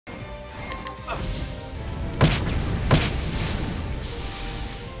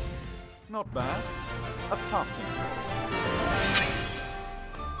Not bad. A passing blow.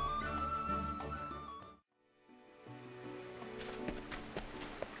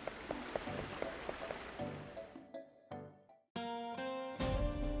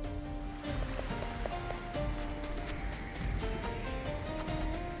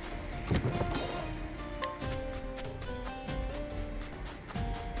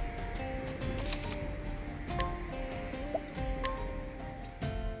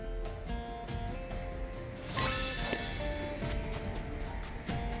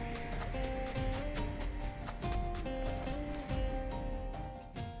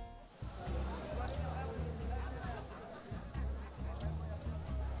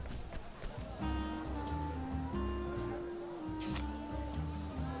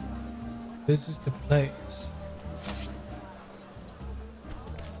 This is the place.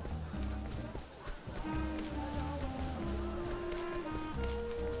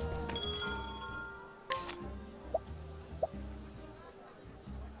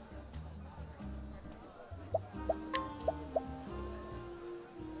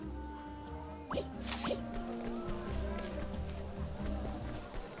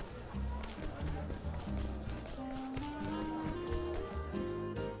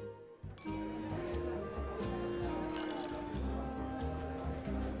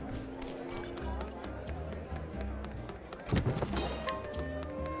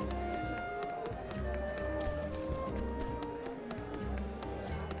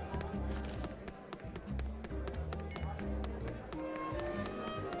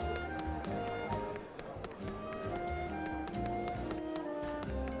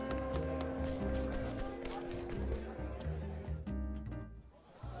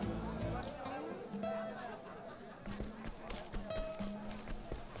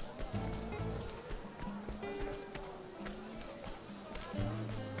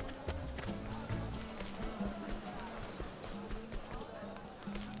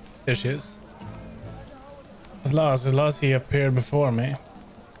 There she is. At last he appeared before me.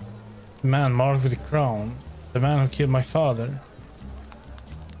 The man marked with a crown. The man who killed my father.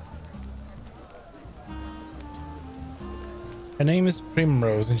 Her name is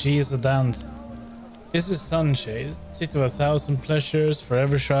Primrose and she is a dancer. This is Sunshade, city of 1,000 pleasures,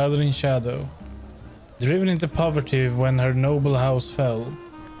 forever shrouded in shadow. Driven into poverty when her noble house fell,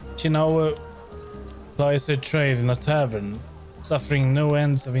 she now plies her trade in a tavern, suffering no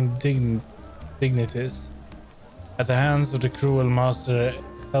ends of indignities at the hands of the cruel master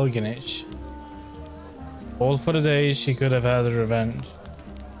Elginich. All for the day she could have had a revenge.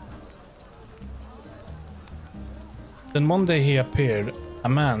 Then one day he appeared, a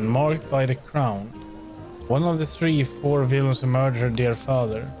man marked by the crown, one of the 3-4 villains who murdered her dear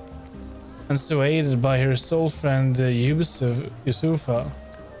father, and so aided by her soul friend Yusufa.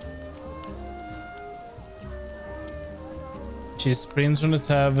 She sprints from the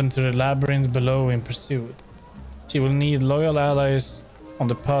tavern to the labyrinth below in pursuit. She will need loyal allies on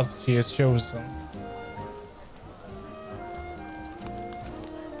the path she has chosen.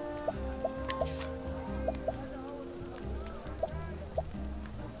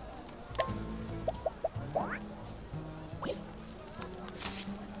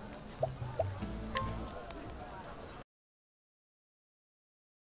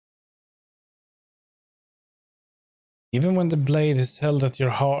 Even when the blade is held at your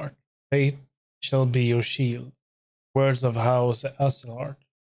heart, faith shall be your shield. Words of House Azelard.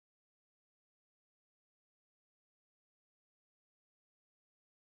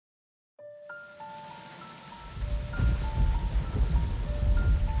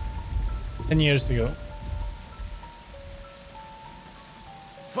 Ten years ago.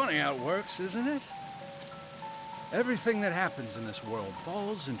 Funny how it works, isn't it? Everything that happens in this world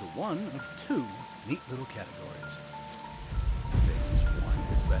falls into one of two neat little categories. Things one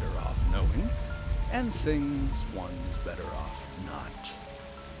is better off knowing, and things one is better off not.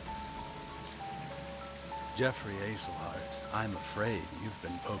 Jeffrey Azelhart, I'm afraid you've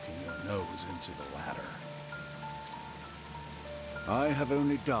been poking your nose into the latter. I have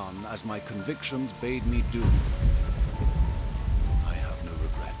only done as my convictions bade me do. I have no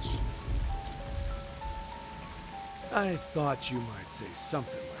regrets. I thought you might say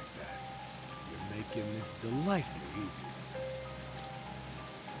something like that. You're making this delightfully easy.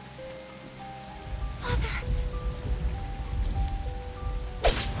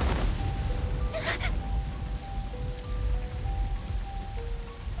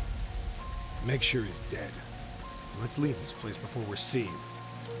 Make sure he's dead. Let's leave this place before we're seen.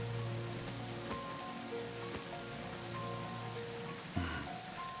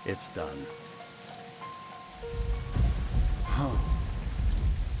 It's done. home.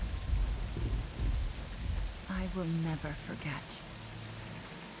 I will never forget.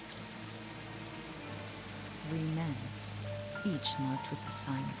 3 men, each marked with the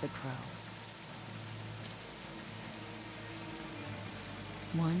sign of the crow.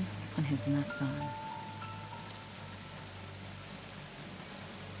 One on his left arm.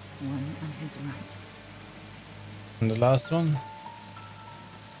 One on his right. And the last one?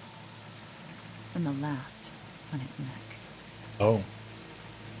 And the last on his neck. Oh.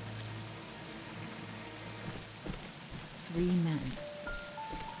 3 men.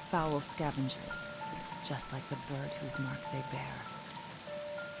 Foul scavengers, just like the bird whose mark they bear.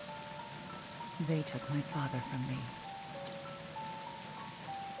 They took my father from me.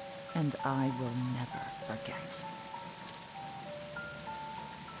 And I will never forget.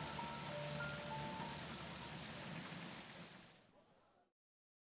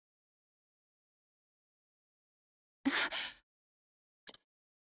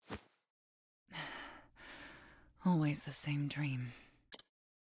 Always the same dream.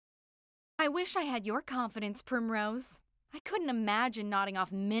 I wish I had your confidence, Primrose. I couldn't imagine nodding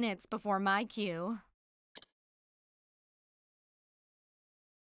off minutes before my cue.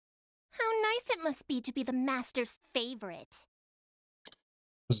 How nice it must be to be the master's favorite.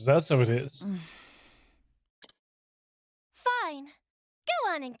 So that's how it is. Fine.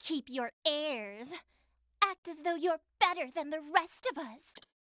 Go on and keep your airs. Act as though you're better than the rest of us.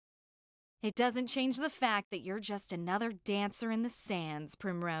 It doesn't change the fact that you're just another dancer in the sands,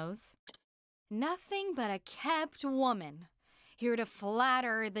 Primrose. Nothing but a kept woman, here to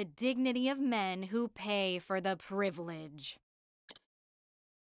flatter the dignity of men who pay for the privilege.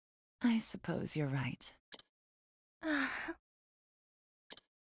 I suppose you're right.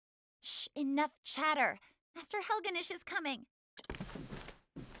 Shh, enough chatter. Master Helganish is coming.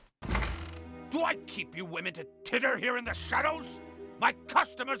 Do I keep you women to titter here in the shadows? My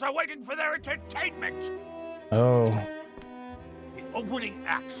customers are waiting for their entertainment! Oh. The opening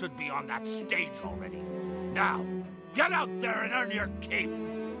act should be on that stage already. Now, get out there and earn your keep!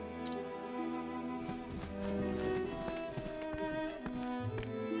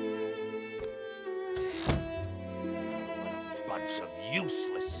 What a bunch of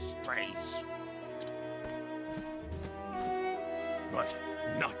useless strays. But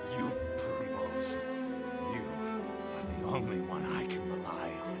not you, Primrose. You are the only one I can rely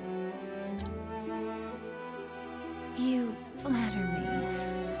on. You flatter me,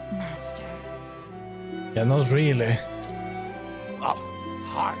 Master. Yeah, not really. Oh,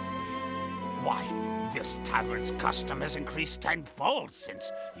 hardly. Why, this tavern's custom has increased tenfold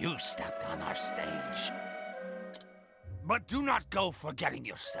since you stepped on our stage. But do not go forgetting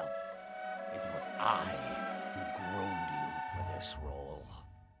yourself. It was I who groomed you for this role.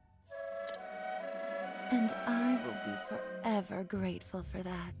 And I will be forever grateful for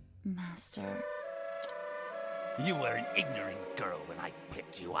that, Master. You were an ignorant girl when I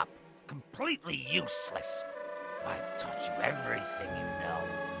picked you up. Completely useless. I've taught you everything you know.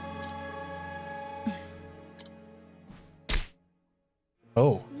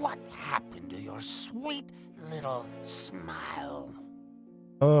 Oh. What happened to your sweet little smile?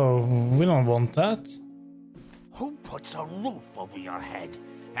 Oh, we don't want that. Who puts a roof over your head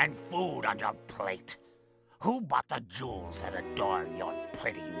and food on your plate? Who bought the jewels that adorn your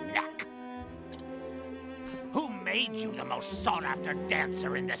pretty neck? Who made you the most sought-after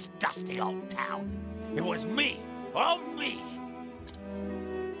dancer in this dusty old town? It was me, all me!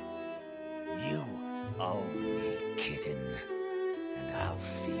 You owe me, kitten, and I'll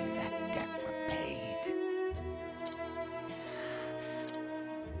see that debt repaid.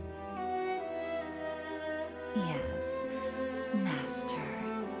 Yes, Master.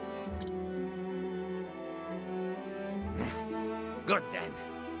 Good then.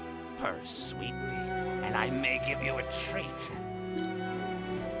 Purr sweetly, and I may give you a treat.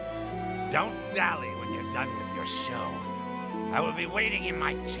 Don't dally when you're done with your show. I will be waiting in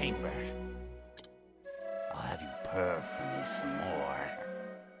my chamber. I'll have you purr for me some more.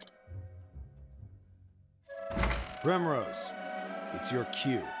 Primrose, it's your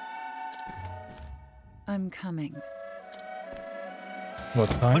cue. I'm coming.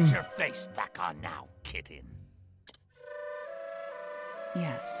 What time? Put your face back on now, kitten.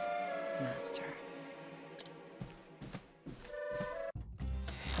 Yes, Master.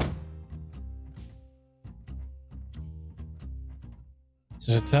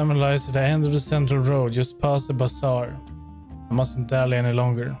 So the terminal lies at the end of the central road, just past the bazaar. I mustn't dally any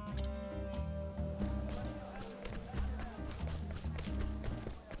longer.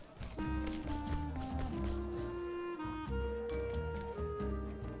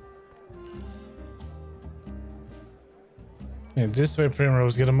 Yeah, this way,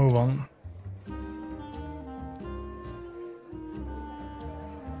 Primrose, gotta move on.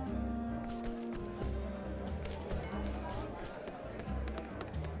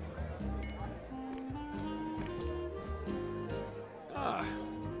 Ah,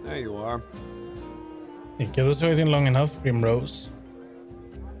 there you are. I think I was waiting long enough, Primrose.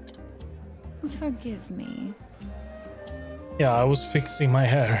 Forgive me. Yeah, I was fixing my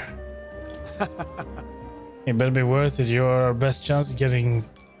hair. It better be worth it. You're our best chance of getting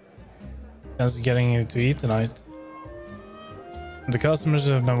you to eat tonight. The customers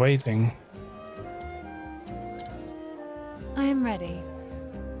have been waiting. I am ready.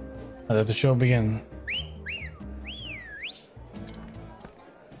 I let the show begin.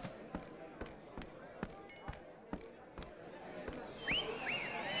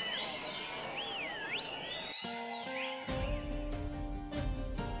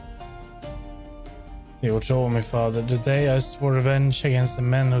 See what's over me, father. The day I swore revenge against the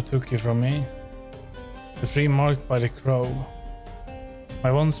men who took you from me. The tree marked by the crow.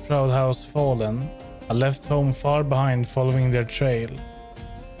 My once proud house fallen. I left home far behind following their trail.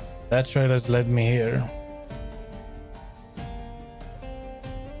 That trail has led me here.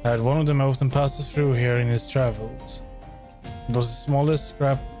 I had one of them often passes through here in his travels. It was the smallest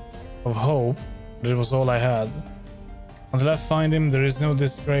scrap of hope, but it was all I had. Until I find him, there is no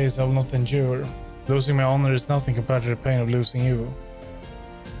disgrace I will not endure. Losing my honor is nothing compared to the pain of losing you.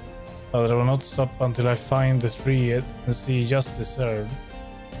 But I will not stop until I find the tree and see justice served.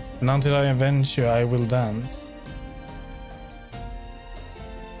 And until I avenge you, I will dance.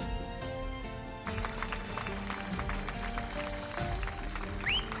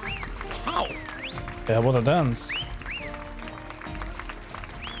 How? Yeah, what a dance.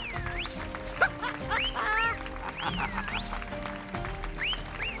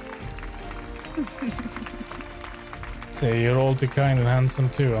 Say, you're all too kind and handsome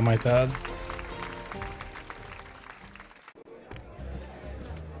too, I might add.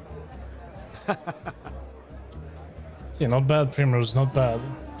 See, not bad, Primrose, not bad.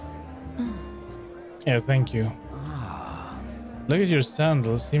 Yeah, thank you. Look at your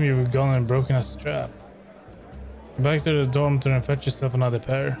sandals, seem you've gone and broken a strap. Go back to the dormitory and fetch yourself another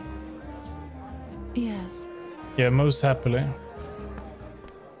pair. Yes. Yeah, most happily.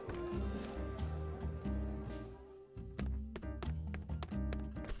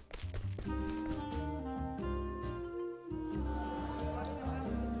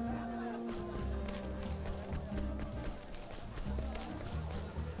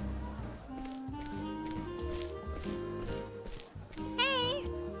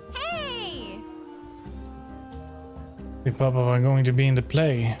 Hey, Papa, I'm going to be in the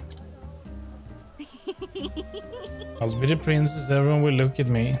play. I'll be the princess, everyone will look at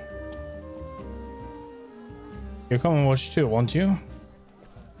me. You come and watch too, won't you?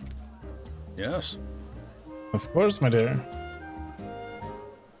 Yes. Of course, my dear.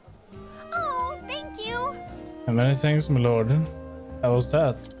 Oh, thank you. And many thanks, my lord. How was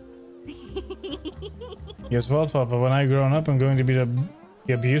that? Guess what, Papa? When I grown up, I'm going to be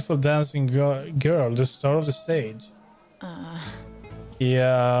a beautiful dancing girl, the star of the stage.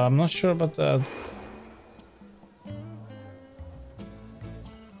 Yeah, I'm not sure about that.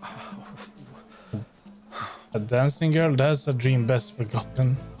 A dancing girl? That's a dream best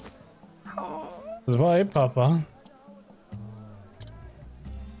forgotten. Why, Papa?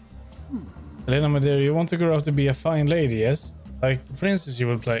 Elena, my dear, you want to grow up to be a fine lady, yes? Like the princess you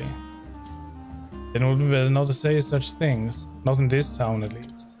will play. Then it would be better not to say such things. Not in this town, at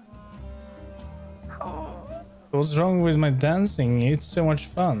least. What's wrong with my dancing? It's so much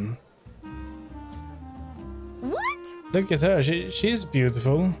fun. What? Look at her. She's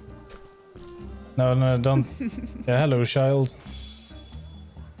beautiful. No, don't. Yeah, hello, child.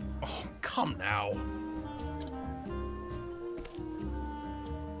 Oh, come now.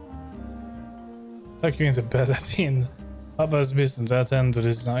 Tuck you into bed at the inn. Papa's business to attend to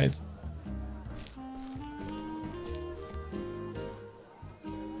this night.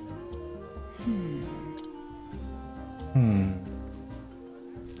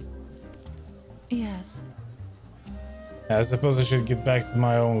 Yes. Yeah, I suppose I should get back to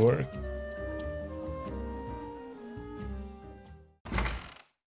my own work.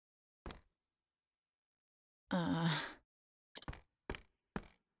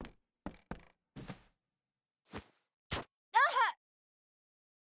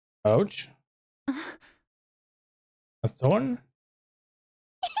 Ouch. A thorn?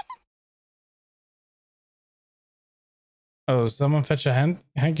 Oh, someone fetch a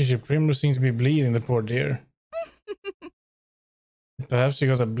handkerchief. Primrose seems to be bleeding, the poor dear. Perhaps she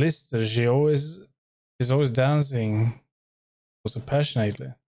got a blister. She's always dancing. So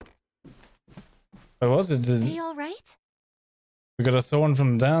passionately. But what did Are you alright? we got a thorn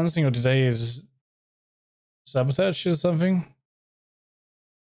from dancing, or did they just sabotage you or something?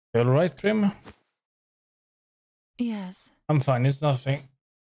 You alright, Prim? Yes. I'm fine, it's nothing.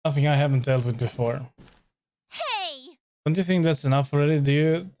 Nothing I haven't dealt with before. Hey! Don't you think that's enough already? Do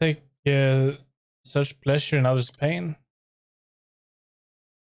you take such pleasure in others' pain?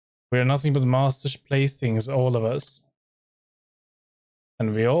 We are nothing but master's playthings, all of us.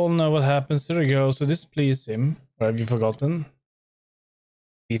 And we all know what happens to the girls who displease him. Or have you forgotten?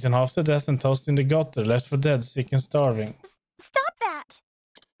 Beaten half to death and tossed in the gutter, left for dead, sick and starving. Stop that!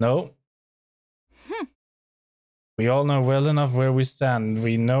 No. We all know well enough where we stand.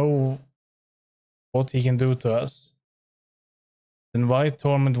 We know what he can do to us. Then why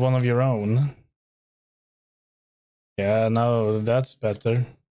torment one of your own? Yeah, no, that's better.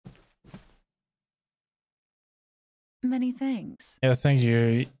 Many thanks. Yeah, thank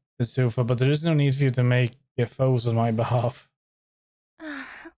you, Sufa, but there is no need for you to make foes on my behalf.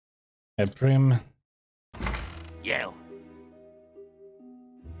 Yeah, Prim. You.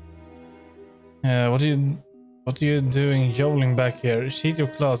 What are you doing yodeling back here? Sheet your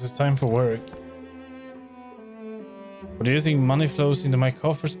class, it's time for work. Or do you think money flows into my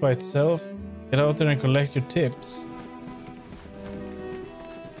coffers by itself? Get out there and collect your tips.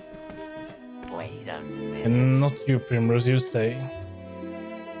 Wait a minute. And not you, Primrose, you stay.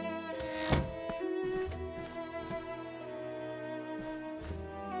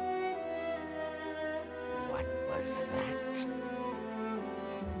 What was that?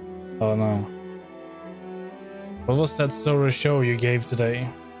 Oh no. What was that sorrow show you gave today?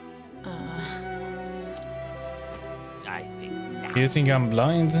 I think not. Do you think I'm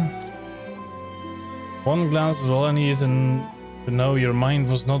blind? One glance was all I needed to know your mind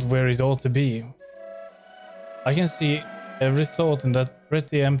was not where it ought to be. I can see every thought in that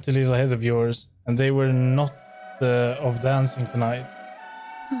pretty empty little head of yours, and they were not of dancing tonight.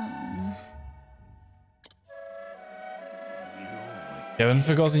 You haven't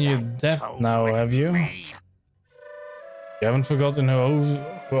forgotten your death now, have you? You haven't forgotten who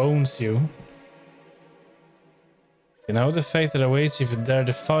owns you. You know the fate that awaits you if you dare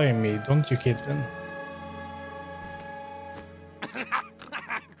defy me, don't you, kitten?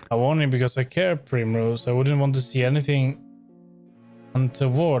 I warn you because I care, Primrose. I wouldn't want to see anything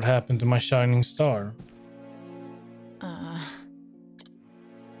untoward happen to my shining star.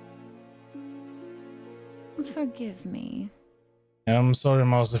 Forgive me. I'm sorry,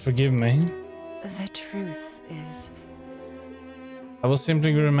 Master, forgive me. The truth is... I was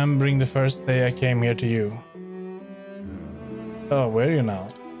simply remembering the first day I came here to you. Oh, where are you now?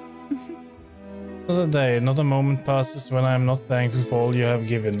 Not a day, not a moment passes when I am not thankful for all you have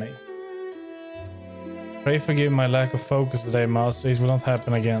given me. Pray forgive my lack of focus today, Master. It will not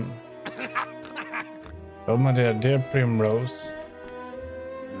happen again. Oh, my dear Primrose.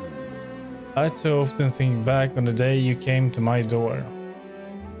 I too often think back on the day you came to my door.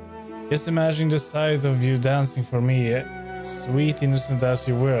 Just imagine the sight of you dancing for me, sweet innocent as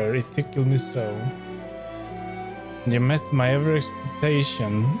you were, it tickled me so. And you met my every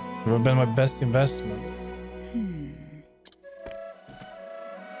expectation. You have been my best investment.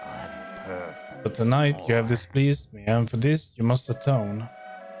 But tonight you have displeased me, and for this you must atone.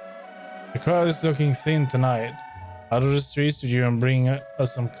 The crowd is looking thin tonight. Out of the streets with you and bring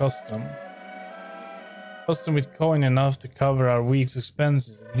us some custom. Custom with coin enough to cover our week's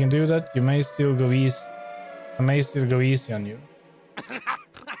expenses. If you can do that, you may still go easy. I may still go easy on you.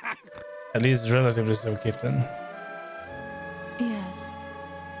 At least relatively so, kitten. Yes.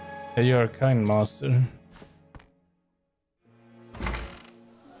 Yeah, you are kind, Master.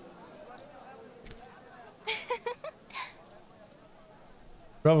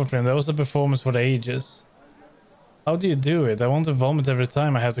 Bravo, friend. That was a performance for the ages. How do you do it? I want to vomit every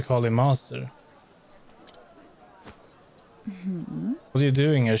time I have to call him Master. What are you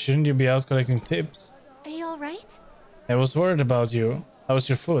doing here? Shouldn't you be out collecting tips? Are you alright? I was worried about you. How's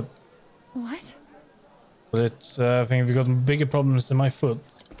your foot? What? Well, it's, I think we got bigger problems than my foot.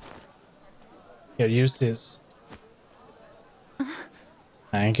 Here, use this.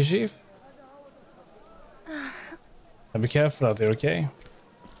 Handkerchief? Be careful out there, okay?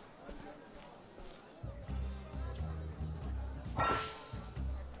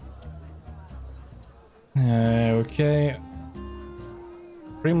 Okay.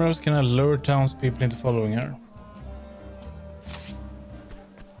 Primrose can lure townspeople into following her.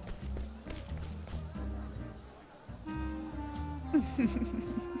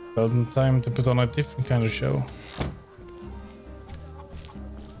 Well, it's time to put on a different kind of show.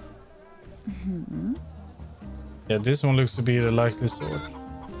 Yeah, this one looks to be the likely sort.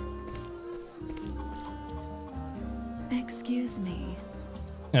 Excuse me.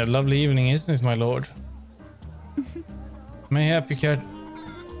 Yeah, lovely evening, isn't it, my lord? Mayhap you care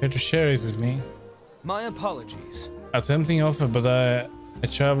to share it with me? My apologies. A tempting offer, but I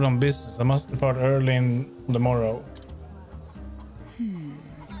travel on business. I must depart early in the morrow.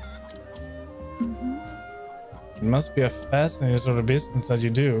 It must be a fascinating sort of business that you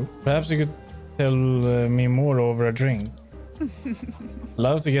do. Perhaps you could tell me more over a drink.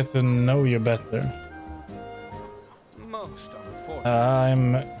 Love to get to know you better. Most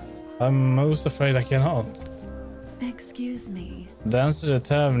unfortunate. I'm most afraid I cannot. Excuse me. Dance to the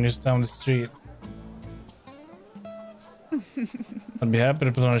tavern just down the street. I'd be happy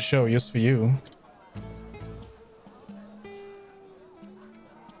to put on a show just for you.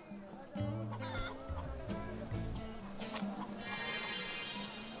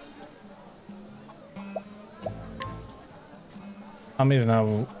 I mean,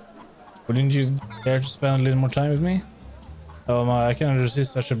 now, wouldn't you dare to spend a little more time with me? Oh my, I cannot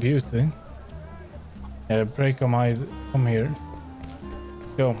resist such a beauty. Yeah, pray come here.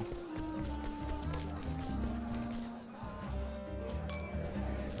 Let's go.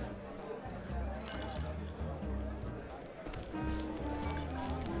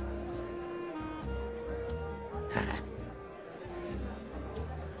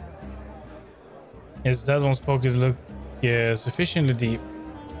 Yes, that one's pocket look sufficiently deep.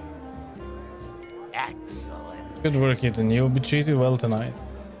 Excellent. Good work, Ethan. You'll be treated well tonight.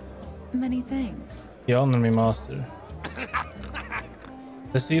 Many thanks. You honor me, master.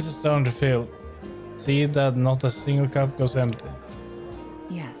 The seats are starting to fill. See that not a single cup goes empty.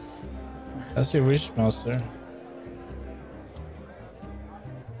 Yes, master. That's your wish, master.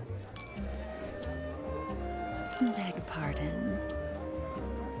 Beg pardon.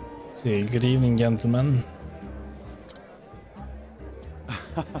 See, good evening, gentlemen.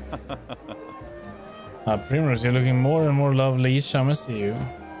 Primrose, you're looking more and more lovely each time I see you.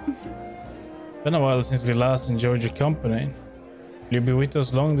 Been a while since we last enjoyed your company. Will you be with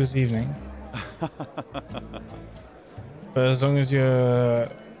us long this evening? But as long as you'll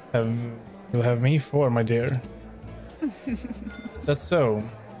have me for, my dear. Is that so?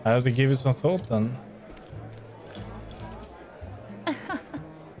 I have to give it some thought then.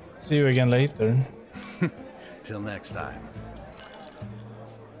 See you again later. Till next time.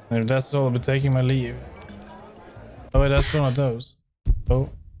 And if that's all, I'll be taking my leave. Oh wait, that's one of those. Oh.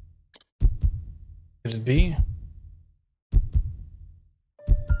 Could it be?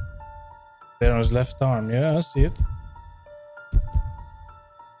 There on his left arm. Yeah, I see it.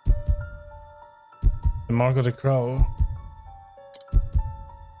 The mark of the crow.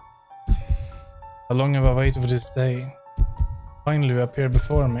 How long have I waited for this day? Finally, you appear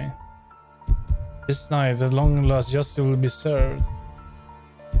before me. This night, at long last, justice will be served.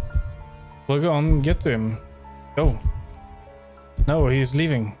 Well, go on, get to him. Go. No, he's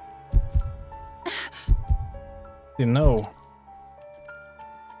leaving. No.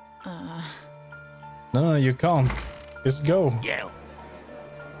 No, you can't. Just go. You.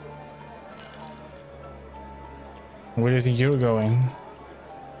 Where do you think you're going?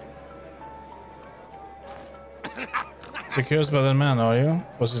 So curious about that man, are you?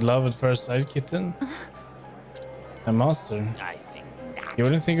 Was it love at first sight, kitten? A master. I think not. You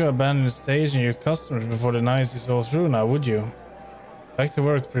wouldn't think of abandoning the stage and your customers before the night is all through now, would you? Back to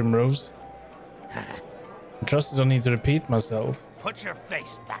work, Primrose. I trust I don't need to repeat myself. Put your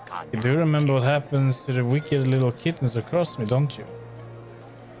face back on. You do remember what happens to the wicked little kittens across me, don't you?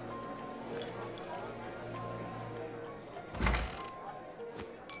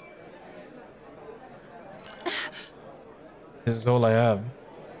 This is all I have.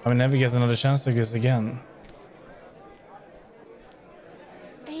 I will never get another chance like this again.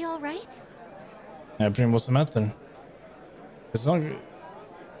 Are you alright? Yeah, Prim, what's the matter? It's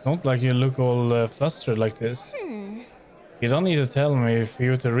not like you look all flustered like this. You don't need to tell me. If you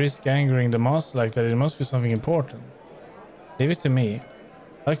were to risk angering the master like that, it must be something important. Leave it to me.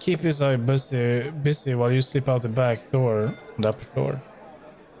 I'll keep his eye busy while you slip out the back door on the upper floor.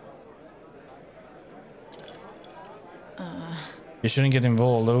 You shouldn't get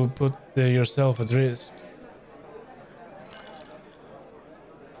involved. That will put yourself at risk.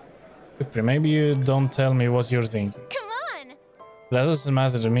 Look, Prim, maybe you don't tell me what you're thinking. Come on! That doesn't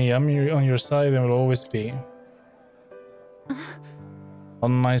matter to me. I'm on your side and will always be.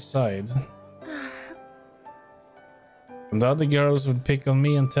 On my side. When the other girls would pick on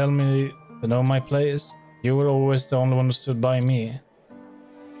me and tell me to know my place, you were always the only one who stood by me.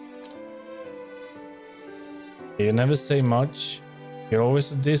 You never say much. You're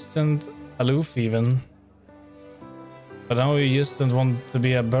always a distant, aloof even. But now you just don't want to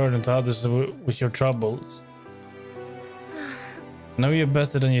be a burden to others with your troubles. I know you're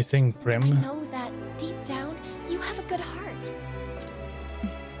better than you think, Prim. I know that deep down, you have a good heart.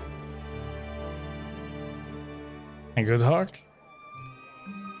 A good heart?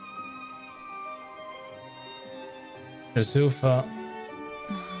 Yusufa.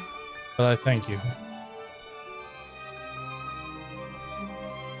 Well, I thank you.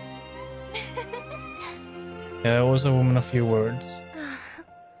 Yeah, I was a woman of few words.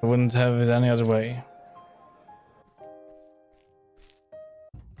 I wouldn't have it any other way.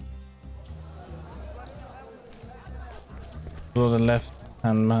 Follow the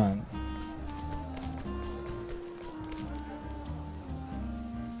left-hand man.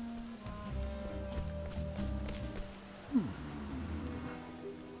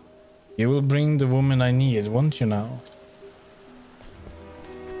 You will bring the woman I need, won't you now?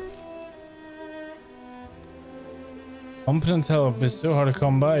 Competent help is so hard to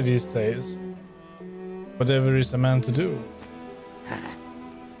come by these days. Whatever is a man to do.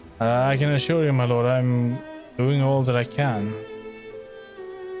 I can assure you, my lord, I'm doing all that I can.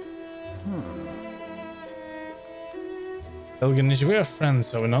 Elganish, we are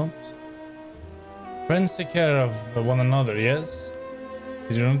friends, are we not? Friends take care of one another, yes?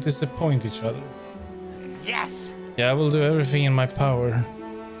 We do not disappoint each other. Yes! Yeah, I will do everything in my power.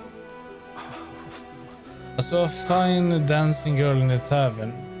 I saw a fine dancing girl in the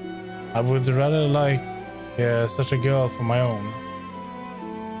tavern. I would rather like such a girl for my own.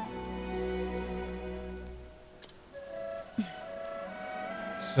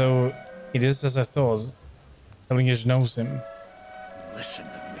 So, it is as I thought. Ellingish knows him. Listen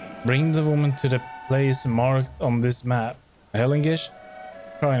to me. Bring the woman to the place marked on this map. Ellingish,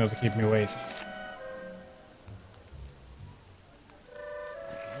 try not to keep me waiting.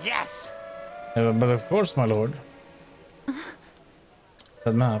 Yes! But of course, my lord.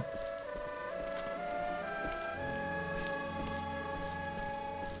 That map.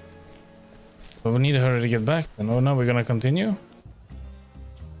 But we need to hurry to get back then. Oh, now we're gonna continue?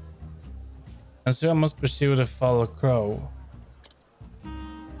 And so I must pursue the foul crow.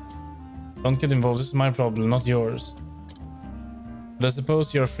 Don't get involved, this is my problem, not yours. But I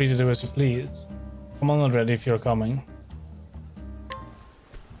suppose you're free to do as you please. Come on already if you're coming.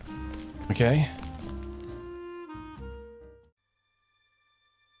 Okay.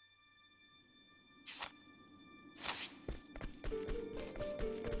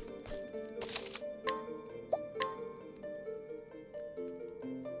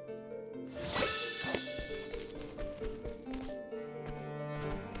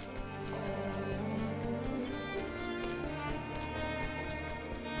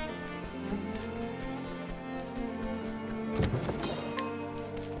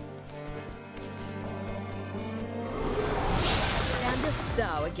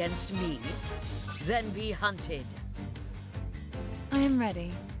 Thou against me, then be hunted. I am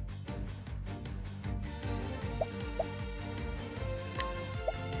ready.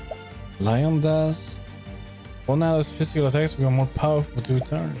 Lion does. One hour's physical attacks become more powerful for 2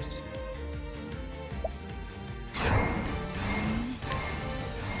 turns.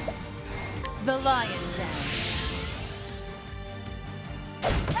 The lion dance.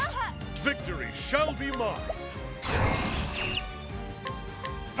 Victory shall be mine.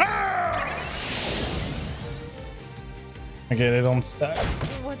 Okay, they don't stack.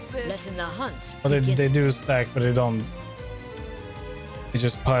 What's this? Letting the hunt. But they do stack, but they don't. It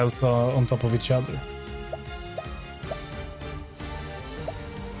just piles on top of each other.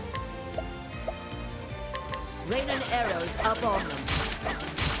 Rain and arrows up on them.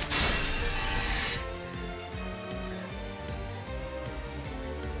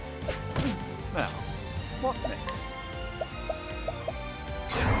 Now, what next?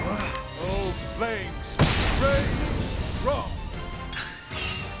 Oh, flames, rage, strong.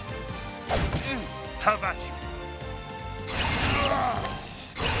 Have at you.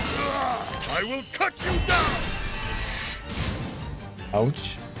 I will cut you down.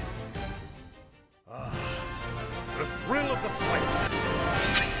 Ouch. The thrill of the fight.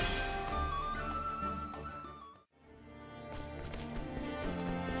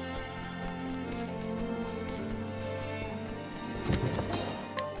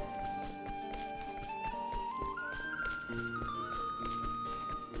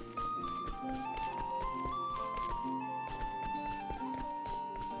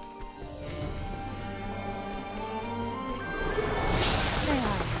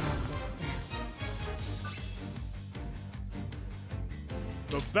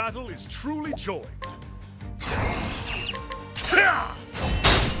 The battle is truly joined.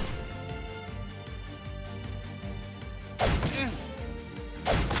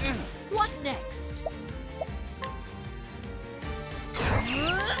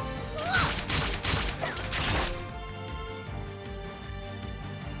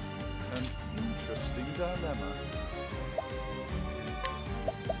 Interesting dilemma.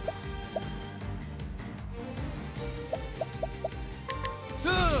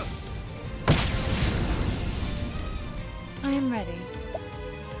 I am ready.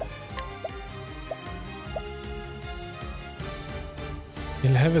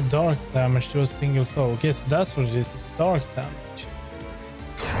 You'll have a dark damage to a single foe. Okay, so that's what it is. It's dark damage.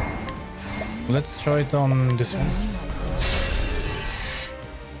 Let's try it on this one.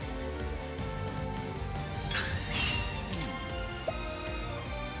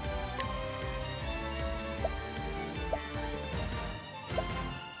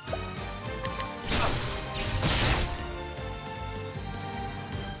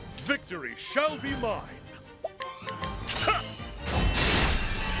 Victory shall be mine.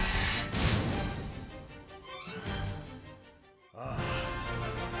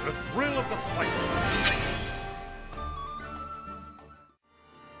 The thrill of the fight.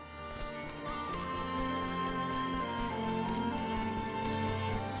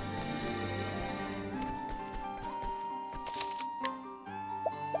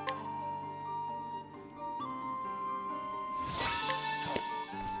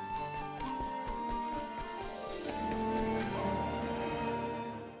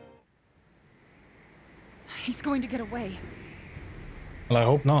 He's going to get away. Well, I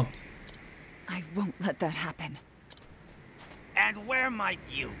hope not. I won't let that happen. And where might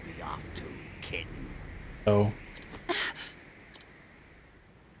you be off to, kitten? Oh.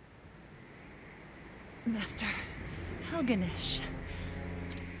 Master Helganish.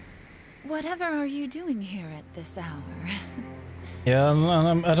 Whatever are you doing here at this hour? Yeah,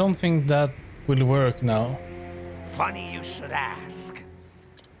 I don't think that will work now. Funny you should ask.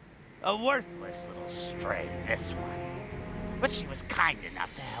 A worthless little stray, this one. But she was kind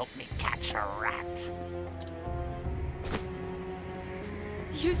enough to help me catch a rat.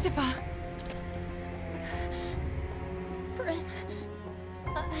 Yusufa! Prim,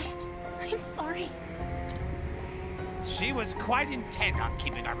 I'm sorry. She was quite intent on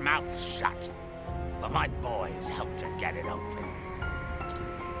keeping her mouth shut, but my boys helped her get it open.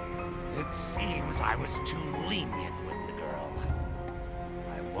 It seems I was too lenient with the girl.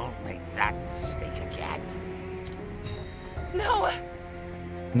 I won't make that mistake again. No!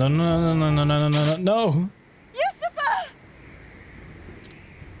 No, no, no, no, no, no, no, no, no! Yusufa!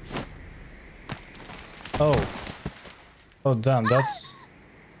 Oh. Oh, damn, that's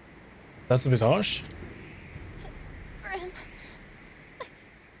a bit harsh. Prim,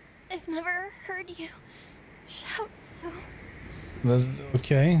 I've never heard you shout so. That's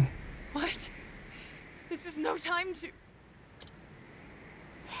okay. What? This is no time to...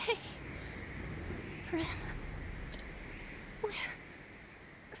 Hey, Prim. We're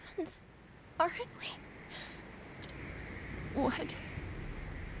friends, aren't we? What?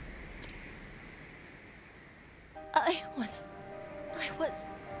 I was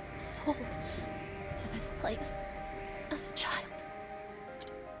sold to this place as a child.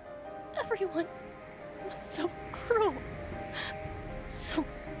 Everyone was so cruel, so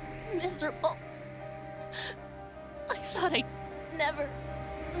miserable. I thought I'd never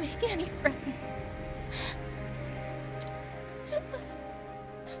make any friends. It was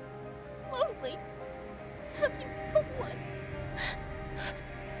lonely having no one.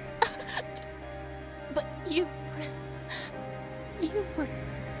 But you, Prim, you were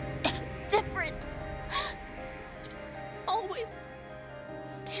different. Always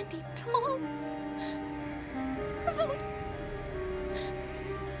standing tall, proud.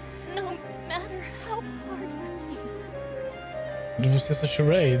 No matter how hard your days. It was just a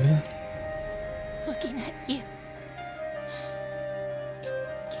charade. Looking at you, it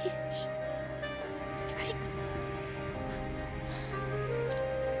gave me strength.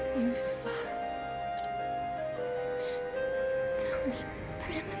 Yusufa. Tell me,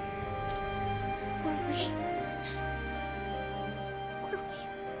 Prim, were we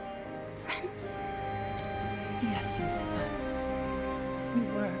friends? Yes, Yusufa. You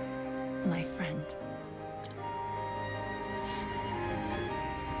were my friend.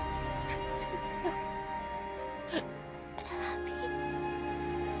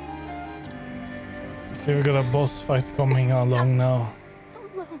 We've got a boss fight coming along now.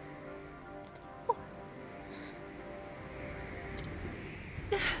 Alone.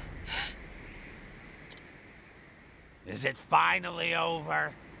 Is it finally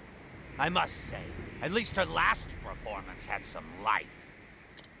over? I must say, at least her last performance had some life.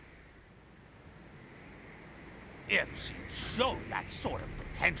 If she'd shown that sort of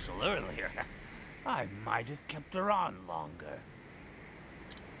potential earlier, I might have kept her on longer.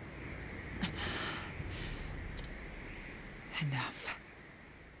 Enough.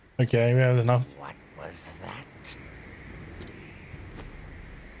 Okay, we have enough. What was that?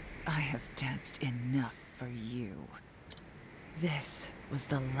 I have danced enough for you. This was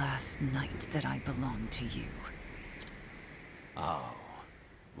the last night that I belonged to you. Oh,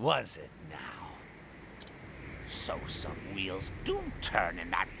 was it now? So some wheels do turn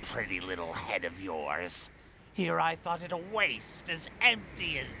in that pretty little head of yours. Here I thought it a waste, as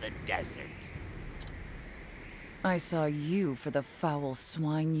empty as the desert. I saw you for the foul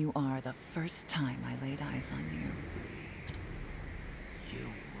swine you are the first time I laid eyes on you. You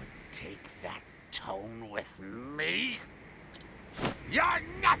would take that tone with me? You're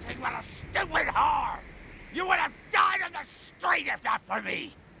nothing but a stupid whore! You would have died on the street if not for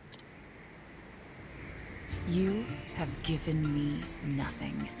me! You have given me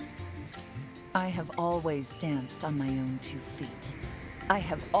nothing. I have always danced on my own 2 feet. I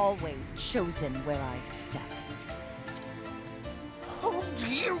have always chosen where I step. Who do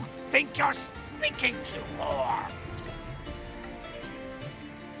you think you're speaking to, whore?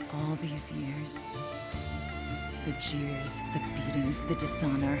 All these years, the jeers, the beatings, the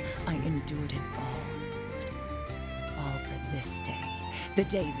dishonor, I endured it all. All for this day, the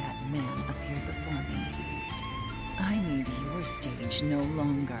day that man appeared before me. I need your stage no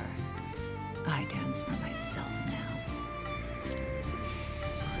longer. I dance for myself now.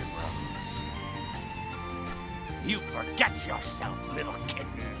 Primrose. You forget yourself, little kitten.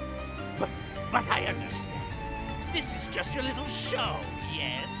 But I understand. This is just your little show,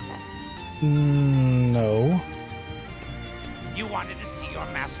 yes? No. You wanted to see your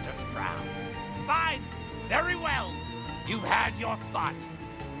master frown. Fine. Very well. You've had your fun.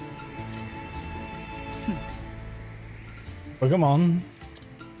 Oh, come on.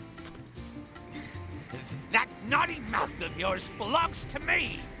 That naughty mouth of yours belongs to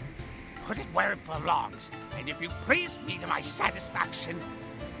me. Put it where it belongs, and if you please me to my satisfaction,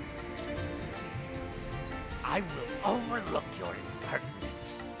 I will overlook your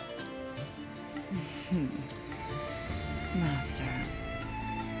impertinence. Master,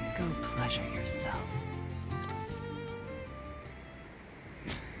 go pleasure yourself.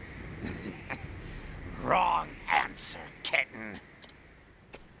 Wrong answer, kitten.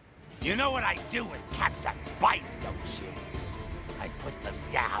 You know what I do with cats that bite, don't you? I put them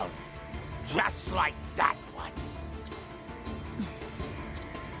down, just like that one.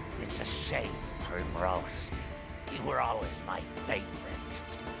 It's a shame, Primrose. You were always my favorite.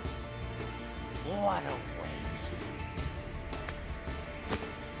 What a waste.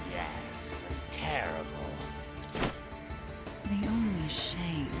 Yes, terrible. The only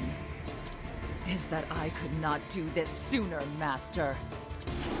shame is that I could not do this sooner, Master.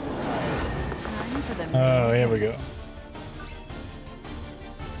 Time for the Oh, here we go.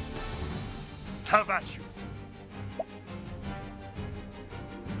 Have at you.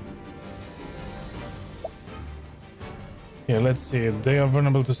 Yeah, let's see. They are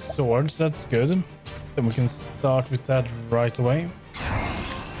vulnerable to swords. That's good. Then we can start with that right away.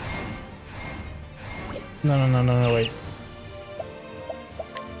 No, wait.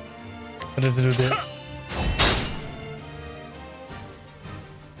 Better to do this.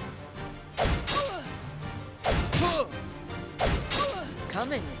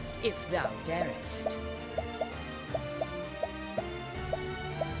 Come in, if thou darest.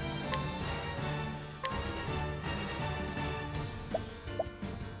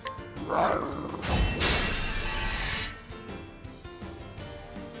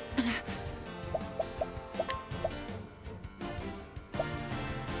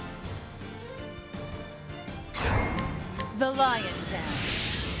 The lion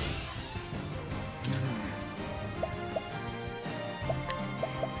dance.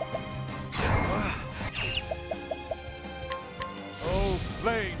 Oh,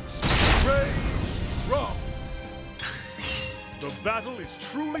 flames, rage, strong. The battle is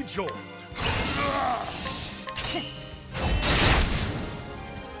truly joined.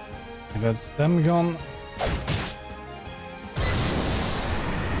 That's them gone.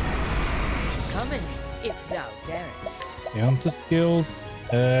 Come in, if thou darest. See, hunter skills.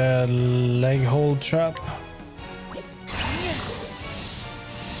 Leg hold trap.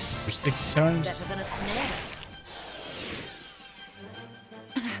 For 6 turns. Better than a snare.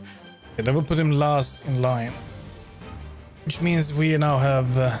 Okay, that will put him last in line. Which means we now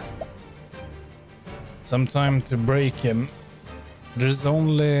have some time to break him. There's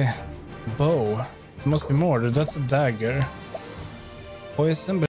only bow. There must be more. That's a dagger. Poison.